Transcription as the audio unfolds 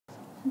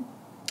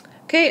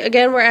Okay,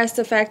 again, we're asked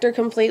to factor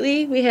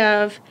completely. We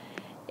have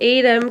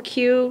 8m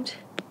cubed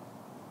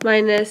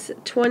minus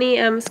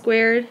 20m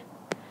squared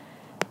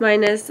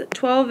minus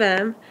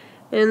 12m.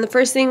 And the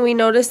first thing we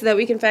notice is that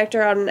we can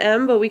factor out an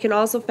m, but we can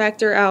also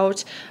factor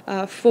out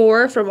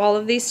 4 from all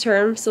of these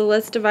terms. So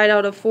let's divide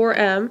out a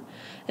 4m.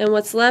 And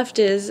what's left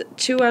is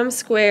 2m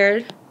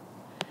squared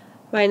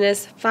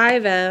minus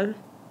 5m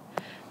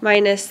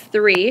minus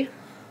 3.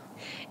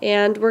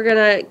 And we're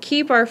going to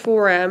keep our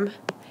 4m.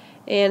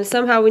 And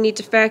somehow we need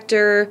to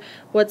factor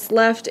what's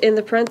left in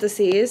the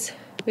parentheses.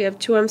 We have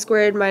 2m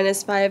squared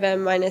minus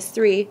 5m minus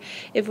 3.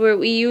 If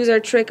we use our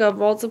trick of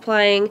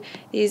multiplying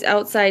these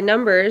outside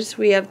numbers,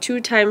 we have 2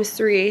 times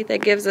 3,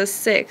 that gives us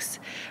 6.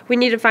 We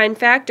need to find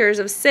factors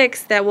of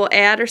 6 that will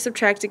add or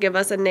subtract to give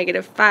us a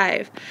negative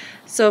 5.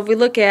 So if we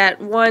look at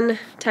 1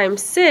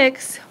 times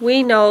 6,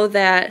 we know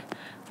that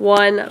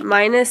 1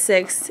 minus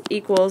 6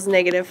 equals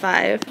negative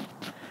 5.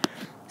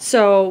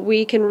 So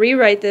we can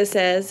rewrite this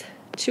as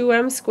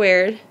 2m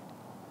squared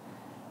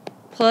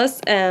plus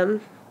m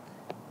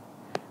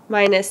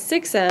minus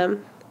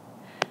 6m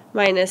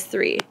minus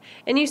 3.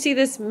 And you see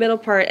this middle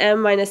part, m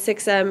minus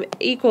 6m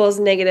equals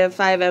negative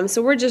 5m,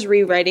 so we're just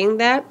rewriting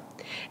that.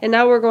 And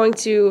now we're going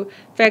to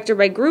factor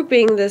by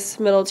grouping this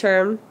middle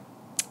term.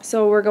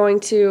 So we're going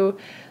to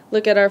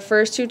look at our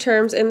first two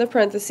terms in the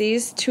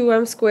parentheses,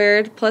 2m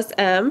squared plus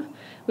m.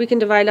 We can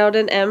divide out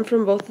an m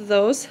from both of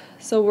those.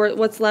 So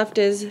what's left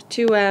is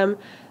 2m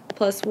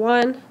plus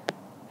 1.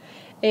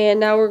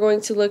 And now we're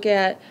going to look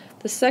at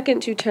the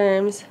second two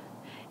terms,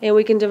 and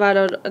we can divide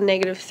out a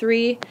negative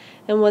 3,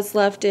 and what's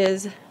left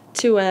is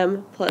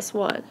 2m plus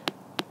 1.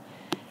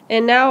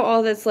 And now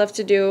all that's left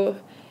to do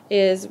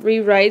is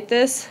rewrite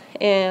this,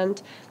 and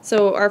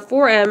so our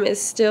 4m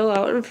is still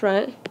out in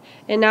front,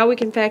 and now we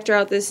can factor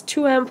out this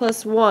 2m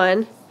plus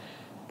 1,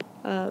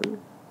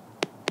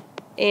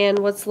 and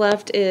what's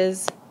left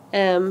is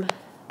m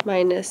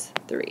minus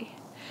 3.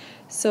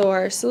 So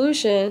our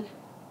solution,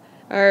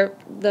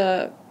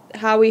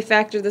 how we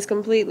factor this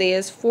completely,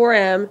 is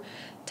 4m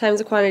times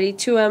the quantity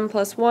 2m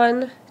plus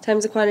 1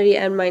 times the quantity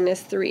n minus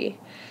 3.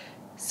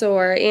 So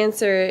our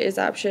answer is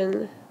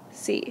option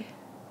C.